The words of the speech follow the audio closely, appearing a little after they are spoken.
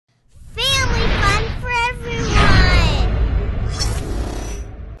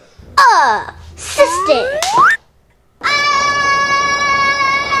assistant.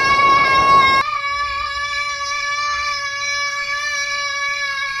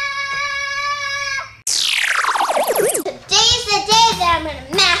 Today's the day that I'm going to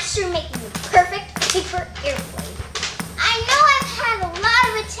master making the perfect paper airplane. I know I've had a lot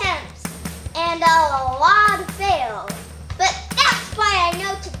of attempts and a lot of fail, but that's why I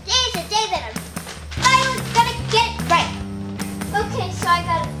know today's the day that I'm finally going to get it right. Okay, so I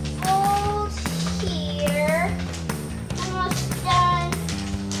got it fold here, almost done,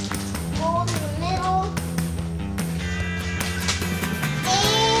 fold in the middle,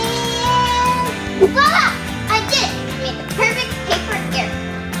 and voila! I did it! Made the perfect paper airplane.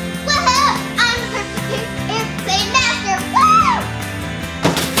 Woohoo! I'm the perfect paper airplane master! Woo!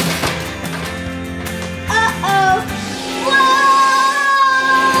 Uh-oh! Whoa!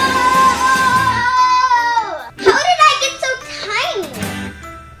 How did I get so tiny?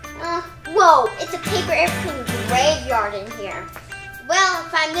 Whoa! It's a paper airplane graveyard in here. Well,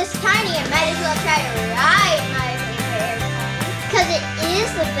 if I'm this tiny, I might as well try to ride my paper airplane. Because it is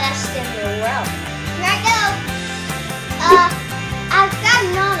the best in the world. Here I go! I've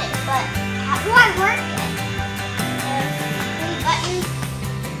gotten on it, but how do I work it? Button.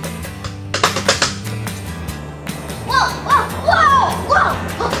 Whoa, whoa, whoa, whoa,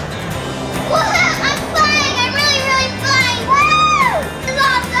 whoa. Woohoo! I'm flying! I'm really, really flying! Woo! This is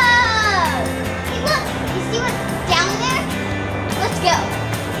awesome! Hey, look! You see what's down there? Let's go.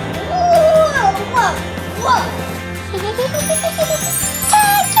 Whoa, whoa, whoa.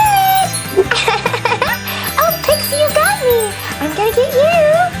 Oh, Pixie, you got me! I'm gonna get you!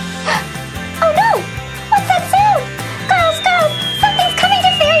 Oh no! What's that sound? Girls, girls! Something's coming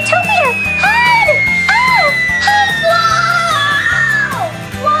to Fairytopia! Hide! Ah! Hide!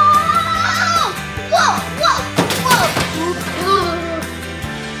 Whoa! Whoa! Whoa!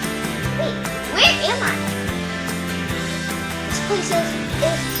 Wait, where am I? This place is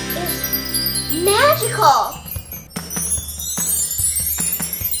magical!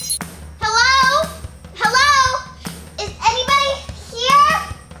 Hello? Hello? Is anybody here?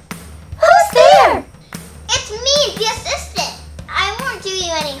 Who's there? It's me, the assistant. I won't do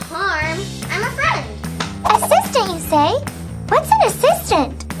you any harm. I'm a friend. Assistant, you say? What's an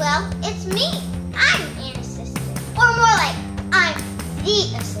assistant? Well, it's me. I'm an assistant. Or more like, I'm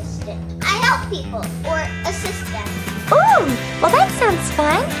the assistant. I help people or assist them. Ooh, well that sounds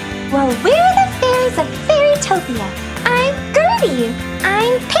fun. Well, we're the fairies of Fairytopia. I'm Gertie.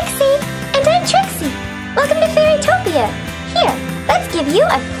 I'm Pixie. And I'm Trixie. Welcome to Fairytopia. Here, let's give you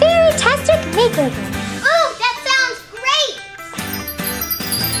a fairy-tastic makeover. Ooh, that sounds great!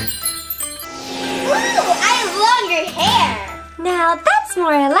 Ooh, I have longer hair. Now that's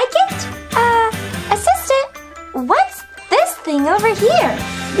more like it. Assistant, what's this thing over here?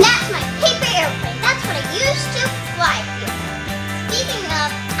 That's my paper airplane. That's what I use to fly here. Speaking of,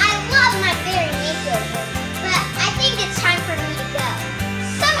 I love my fairy makeover, but I think it's time for me to go.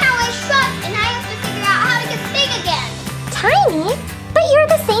 Somehow I shrunk and I have to figure out how to get big again. Tiny? But you're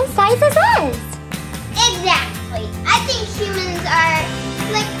the same size as us. Exactly. I think humans are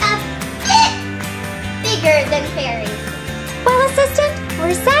like a bit bigger than fairies. Well, Assistant,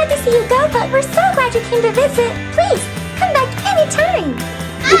 we're sad to see you go, but we're so glad you came to visit. Please, come back anytime.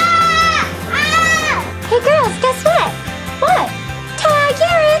 Ah! Ah! Hey girls, guess what? What? Tag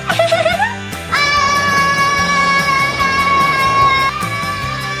Garrett!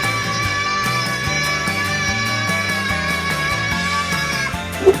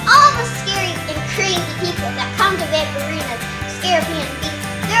 All the scary and crazy people that come to Vampirina scare me and beat.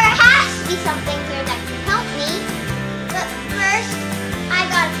 There has to be something here that can help me. But first, I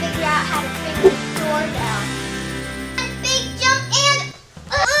gotta figure out how to bring this door down. And big jump and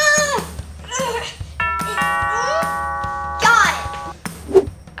got it.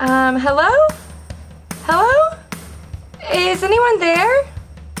 Hello? Hello? Is anyone there?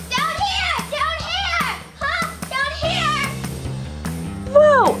 Down here! Down here! Huh? Down here!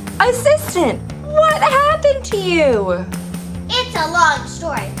 Whoa, Assistant, what happened to you? It's a long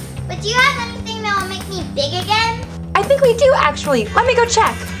story, but do you have anything that will make me big again? I think we do actually. Let me go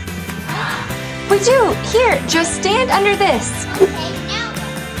check. We do. Here, just stand under this. Okay, now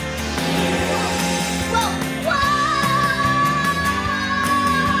what? Whoa! Whoa!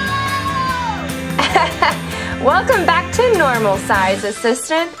 Welcome back to normal size,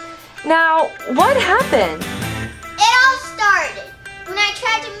 Assistant. Now, what happened? It all started when I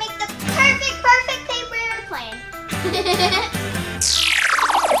tried to make the perfect paper airplane.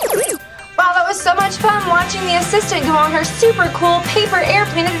 Wow, that was so much fun watching the assistant go on her super cool paper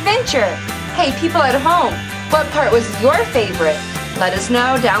airplane adventure. Hey, people at home, what part was your favorite? Let us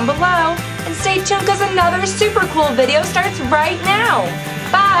know down below. And and stay tuned because another super cool video starts right now.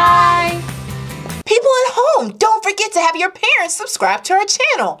 Bye! People at home, don't forget to have your parents subscribe to our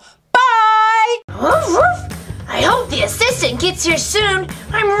channel. Bye! Woof, woof. I hope the assistant gets here soon.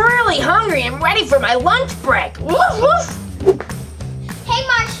 I'm really hungry and ready for my lunch break. Woof, woof. Hey,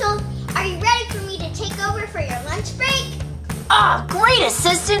 Marshall, are you ready for me to take over for your lunch break? Ah, great,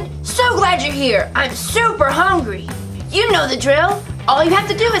 assistant. So glad you're here. I'm super hungry. You know the drill. All you have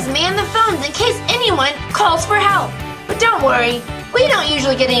to do is man the phones in case anyone calls for help. But don't worry, we don't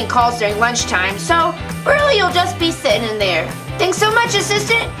usually get any calls during lunchtime, so really you'll just be sitting in there. Thanks so much,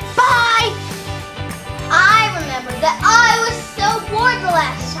 assistant. Bye! I remember that I was so bored the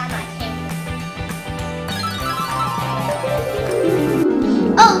last time I came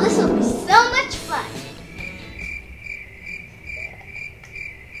here. Oh, this will be so much fun.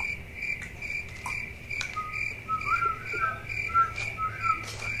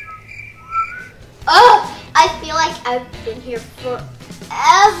 Oh, I feel like I've been here forever.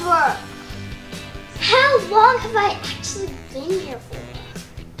 How long have I actually been here for?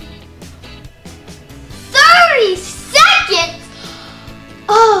 30 seconds?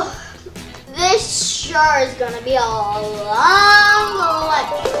 Oh, this sure is gonna be a long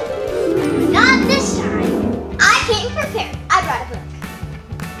lunch. Not this time. I came prepared. I brought a book.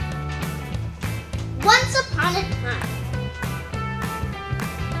 Once upon a time.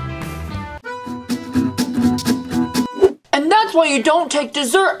 And that's why you don't take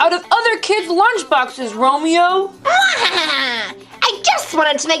dessert out of other kids' lunchboxes, Romeo. I just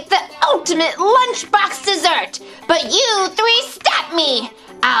wanted to make the ultimate lunchbox dessert, but you three stopped me.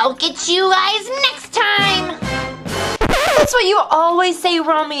 I'll get you guys next time. That's what you always say,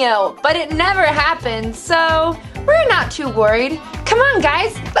 Romeo, but it never happens, so we're not too worried. Come on,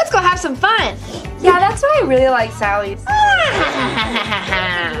 guys, let's go have some fun. Yeah, that's why I really like Sally's.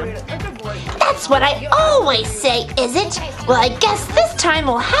 That's what I always say, is it? Well, I guess this time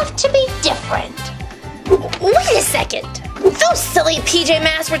will have to be different. Wait a second. Those silly PJ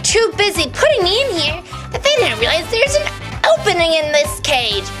Masks were too busy putting me in here that they didn't realize there's an opening in this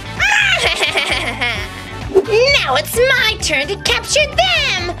cage. Now it's my turn to capture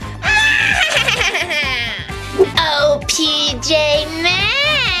them. Oh, PJ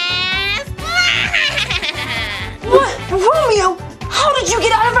Masks. What? Romeo, how did you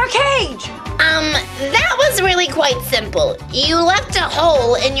get out of our cage? That was really quite simple. You left a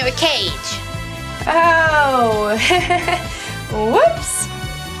hole in your cage. Oh, whoops.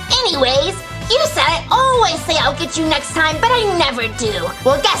 Anyways, you said I always say I'll get you next time, but I never do.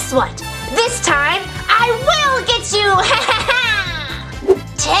 Well, guess what? This time, I will get you!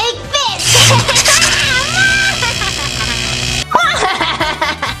 Take this!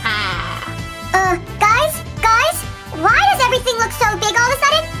 Guys, why does everything look so big all of a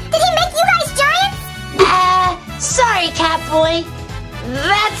sudden? Did he make you guys giants? Sorry, Catboy.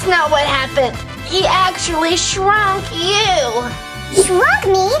 That's not what happened. He actually shrunk you. Shrunk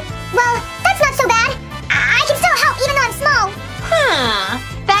me? Well, that's not so bad. I can still help even though I'm small. Huh.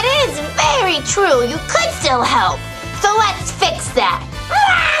 That is very true. You could still help. So let's fix that.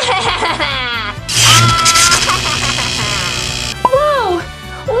 Whoa,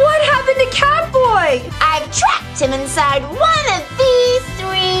 what happened to Catboy? I've trapped him inside one of these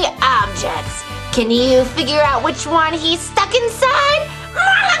three objects. Can you figure out which one he's stuck inside?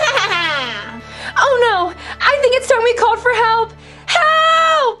 Oh no, I think it's time we called for help.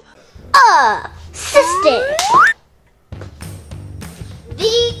 Help! Assistant.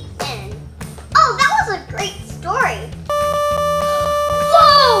 The end. Oh, that was a great story.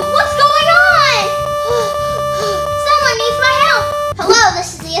 Whoa, what's going on? Someone needs my help. Hello, this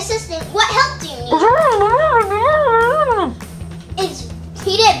is the assistant. What help do you need?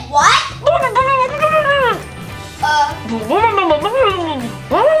 He did what? And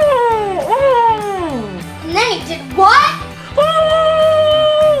then he did what?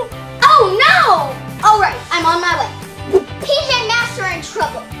 Oh no! Alright, I'm on my way. PJ Masks are in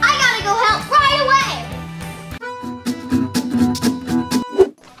trouble. I gotta go help right away.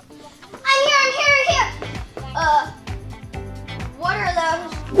 I'm here. What are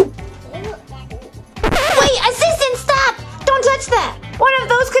those? Wait, assistant, stop! Don't touch that. One of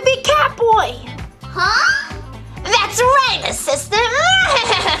those could be Catboy. Huh? That's right, assistant.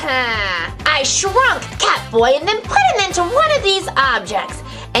 I shrunk Catboy and then put him into one of these objects.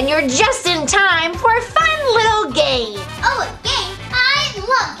 And you're just in time for a fun little game. Oh, a game? I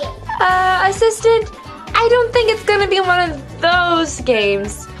love games. Assistant, I don't think it's gonna be one of those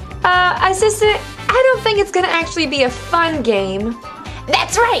games. Assistant, I don't think it's gonna actually be a fun game.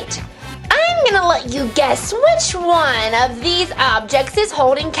 That's right. I'm gonna let you guess which one of these objects is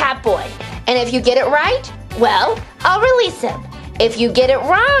holding Catboy. And if you get it right, well, I'll release him. If you get it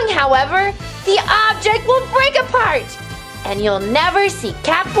wrong, however, the object will break apart, and you'll never see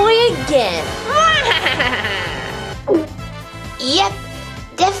Catboy again. Yep,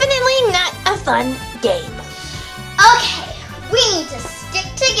 definitely not a fun game. Okay, we need to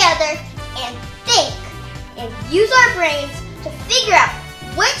stick together and think and use our brains to figure out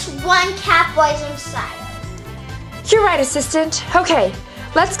which one Catboy's inside of. You're right, assistant. Okay,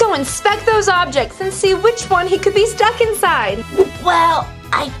 let's go inspect those objects and see which one he could be stuck inside. Well,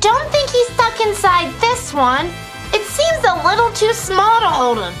 I don't think he's stuck inside this one. It seems a little too small to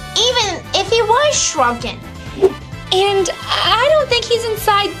hold him, even if he was shrunken. And I don't think he's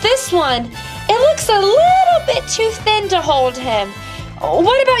inside this one. It looks a little bit too thin to hold him.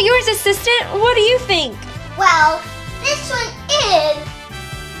 What about yours, assistant? What do you think? Well, this one is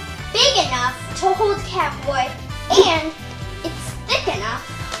big enough to hold Catboy, and it's thick enough.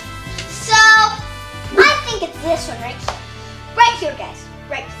 So, I think it's this one right here. Right here, guys.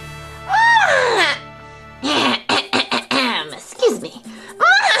 Right here. Excuse me.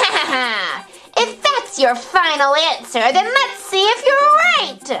 If that's your final answer, then let's see if you're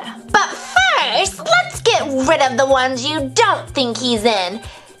right. But first, let's get rid of the ones you don't think he's in,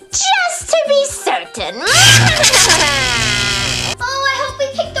 just to be certain. Oh, I hope we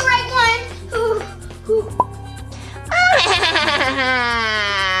picked the right one.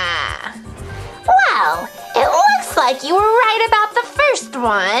 Well, it looks like you were right about the first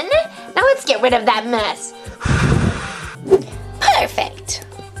one. Now let's get rid of that mess. Perfect.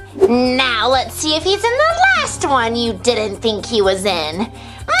 Now let's see if he's in the last one you didn't think he was in.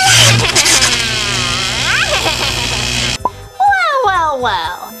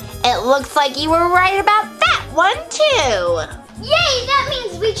 Well. It looks like you were right about that one too. Yay, that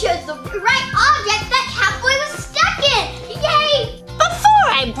means we chose the right object that Catboy was stuck in. Yay! Before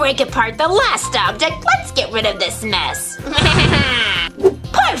I break apart the last object, let's get rid of this mess.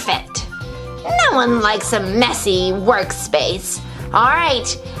 Perfect. No one likes a messy workspace. All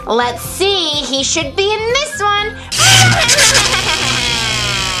right, let's see. He should be in this one.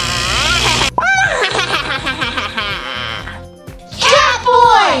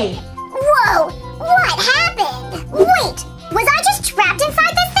 Catboy! Whoa, what happened? Wait, was I just trapped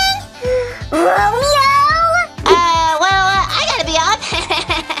inside this thing? Romeo? I gotta be off.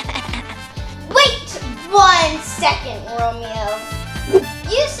 Wait 1 second, Romeo.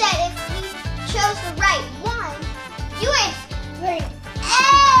 You said if we chose the right one, you would bring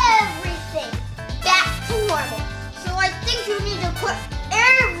everything back to normal. So I think you need to put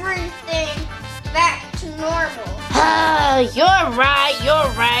everything back to normal. You're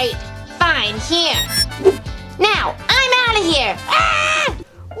right. Fine, here. Now, I'm out of here. Ah!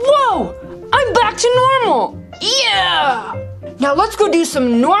 Whoa! I'm back to normal. Yeah! Now let's go do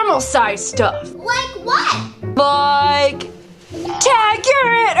some normal size stuff. Like what? Like tag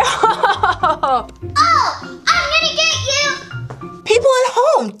carrot. Oh, I'm gonna get you. People at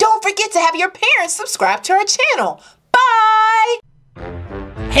home, don't forget to have your parents subscribe to our channel. Bye!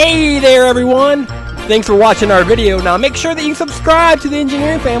 Hey there, everyone! Thanks for watching our video. Now make sure that you subscribe to the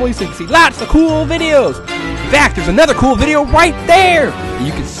Engineering Family so you can see lots of cool videos. In fact, there's another cool video right there.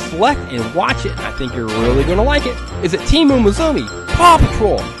 You can select and watch it. I think you're really going to like it. Is it Team Umizoomi, Paw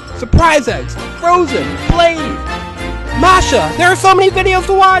Patrol, Surprise Eggs, Frozen, Blade, Masha? There are so many videos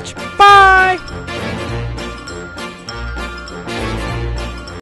to watch. Bye!